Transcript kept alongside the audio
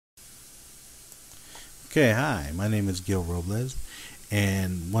Okay, hi, my name is Gil Robles,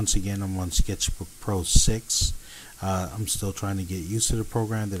 and once again, I'm on Sketchbook Pro 6. I'm still trying to get used to the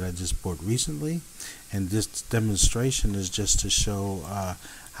program that I just bought recently, and this demonstration is just to show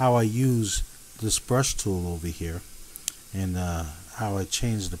how I use this brush tool over here and how I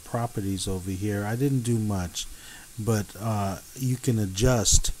change the properties over here. I didn't do much, but you can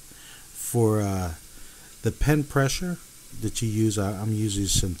adjust for the pen pressure that you use. I'm using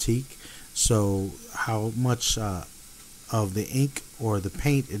Cintiq. So how much of the ink or the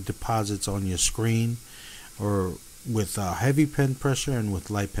paint it deposits on your screen, or with heavy pen pressure and with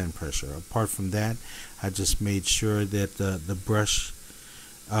light pen pressure. Apart from that, I just made sure that the brush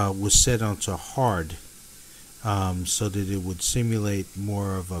was set onto hard, so that it would simulate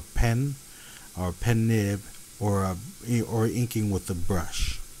more of a pen or pen nib, or inking with the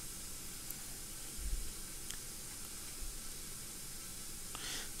brush.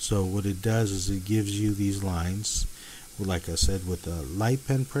 So what it does is it gives you these lines. Like I said, with the light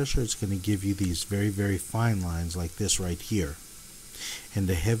pen pressure, it's going to give you these very, very fine lines like this right here. And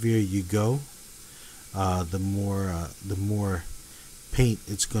the heavier you go, the more paint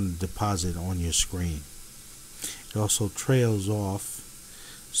it's going to deposit on your screen. It also trails off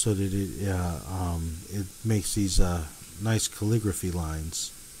so that it makes these nice calligraphy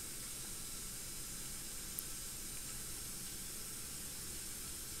lines.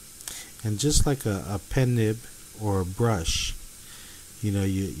 And just like a pen nib or a brush,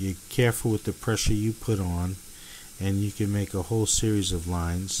 you're careful with the pressure you put on, and you can make a whole series of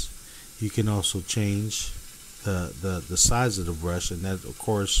lines. You can also change the size of the brush, and that of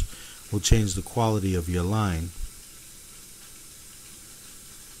course will change the quality of your line.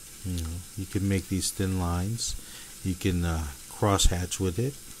 You can make these thin lines. You can cross hatch with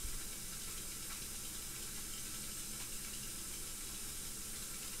it.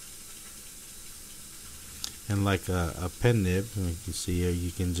 And like a pen nib, you can see here,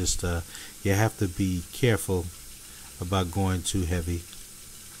 you can just you have to be careful about going too heavy.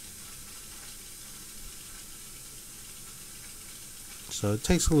 So it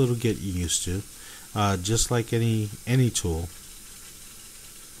takes a little getting used to, just like any tool.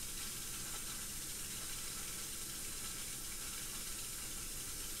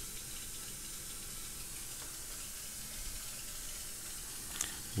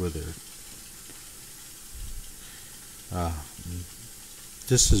 Whether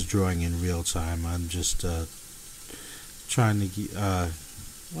this is drawing in real time. I'm just trying to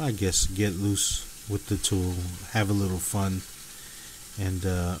well, I guess get loose with the tool, have a little fun, and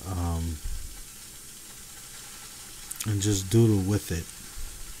just doodle with it.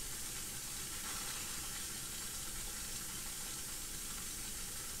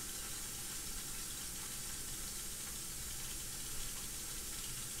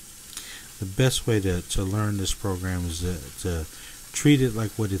 The best way to learn this program is to treat it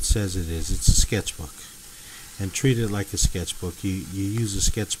like what it says it is. It's a sketchbook. And treat it like a sketchbook. You use a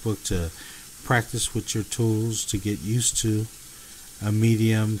sketchbook to practice with your tools, to get used to a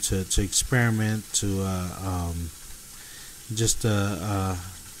medium, to experiment, to just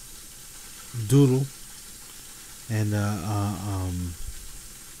doodle and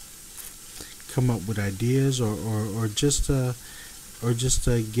come up with ideas, or just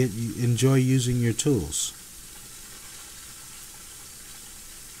enjoy using your tools.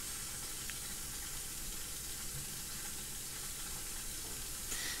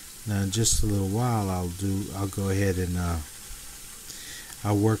 Now, in just a little while, I'll go ahead and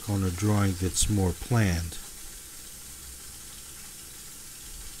I'll work on a drawing that's more planned.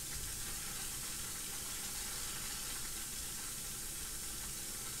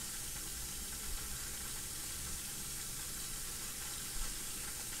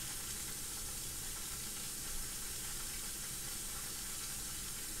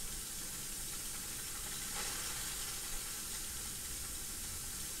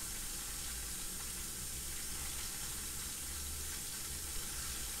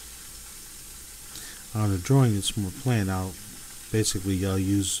 On a drawing that's more planned, I'll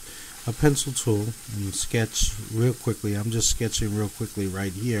use a pencil tool and sketch real quickly. I'm just sketching real quickly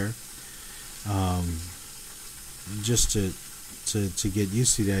right here, just to get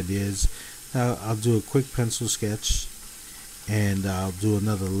used to the ideas. I'll do a quick pencil sketch, and I'll do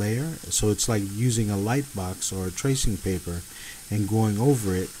another layer. So it's like using a light box or a tracing paper and going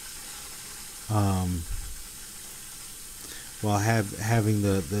over it, while having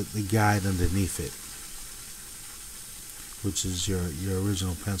the guide underneath it, which is your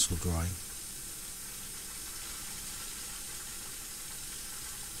original pencil drawing.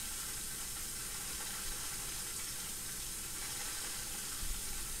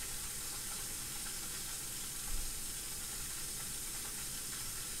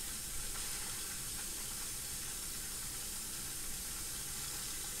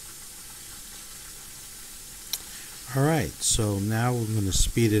 Alright, so now we're going to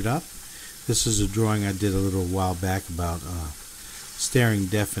speed it up. This is a drawing I did a little while back about staring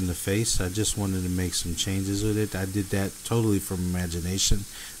death in the face. I just wanted to make some changes with it. I did that totally from imagination.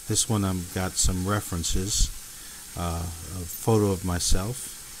 This one I've got some references, a photo of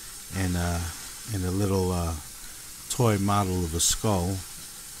myself, and a little toy model of a skull,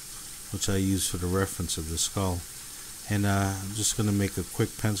 which I use for the reference of the skull. And I'm just going to make a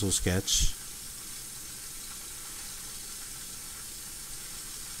quick pencil sketch.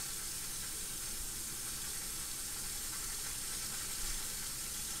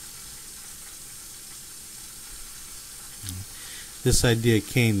 This idea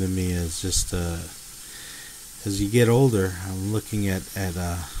came to me as just as you get older, I'm looking at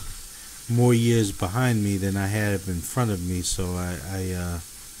more years behind me than I have in front of me, so I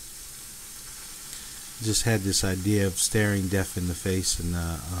just had this idea of staring death in the face, and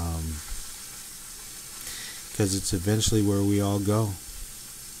because it's eventually where we all go.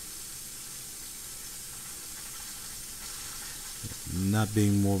 Not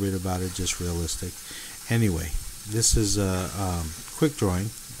being morbid about it, just realistic. Anyway, this is a quick drawing.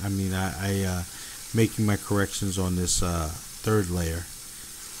 I mean, I making my corrections on this third layer,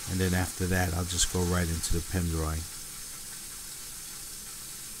 and then after that I'll just go right into the pen drawing.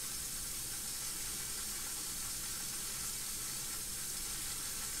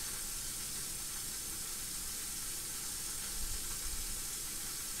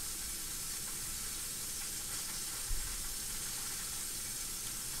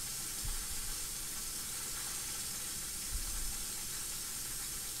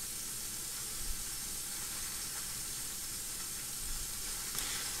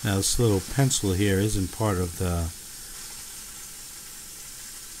 Now this little pencil here isn't part of the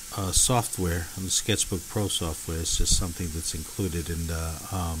software, the Sketchbook Pro software. It's just something that's included in the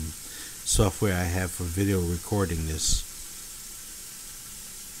software I have for video recording this.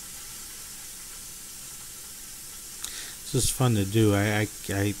 It's just fun to do. I'm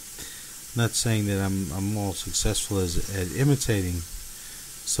not saying that I'm all successful at imitating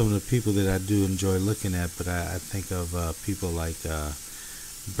some of the people that I do enjoy looking at, but I think of people like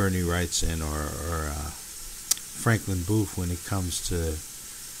Bernie Wrightson or Franklin Booth when it comes to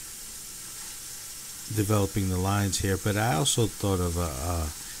developing the lines here. But I also thought of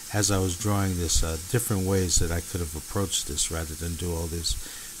as I was drawing this different ways that I could have approached this rather than do all these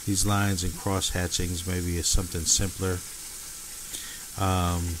lines and cross hatchings. Maybe it's something simpler.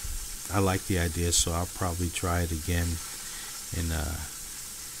 I like the idea, so I'll probably try it again in a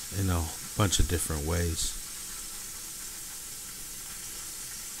bunch of different ways.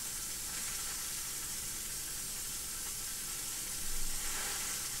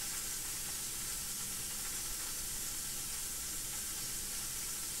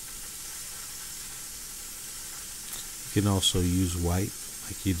 You can also use white,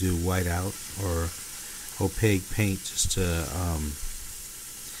 like you do white out or opaque paint, just to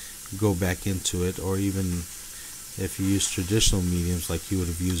go back into it, or even if you use traditional mediums like you would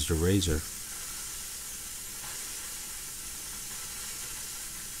have used a razor.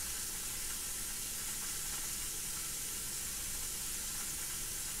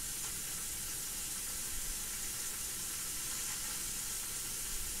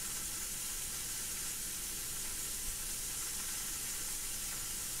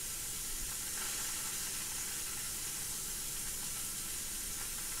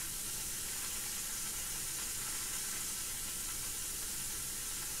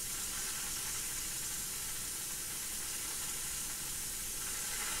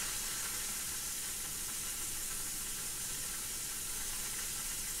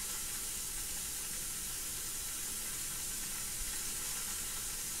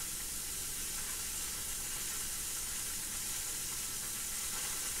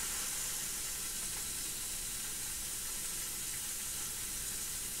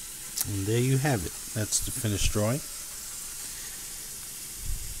 And there you have it. That's the finished drawing.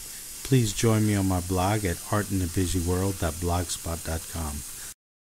 Please join me on my blog at artinthebusyworld.blogspot.com.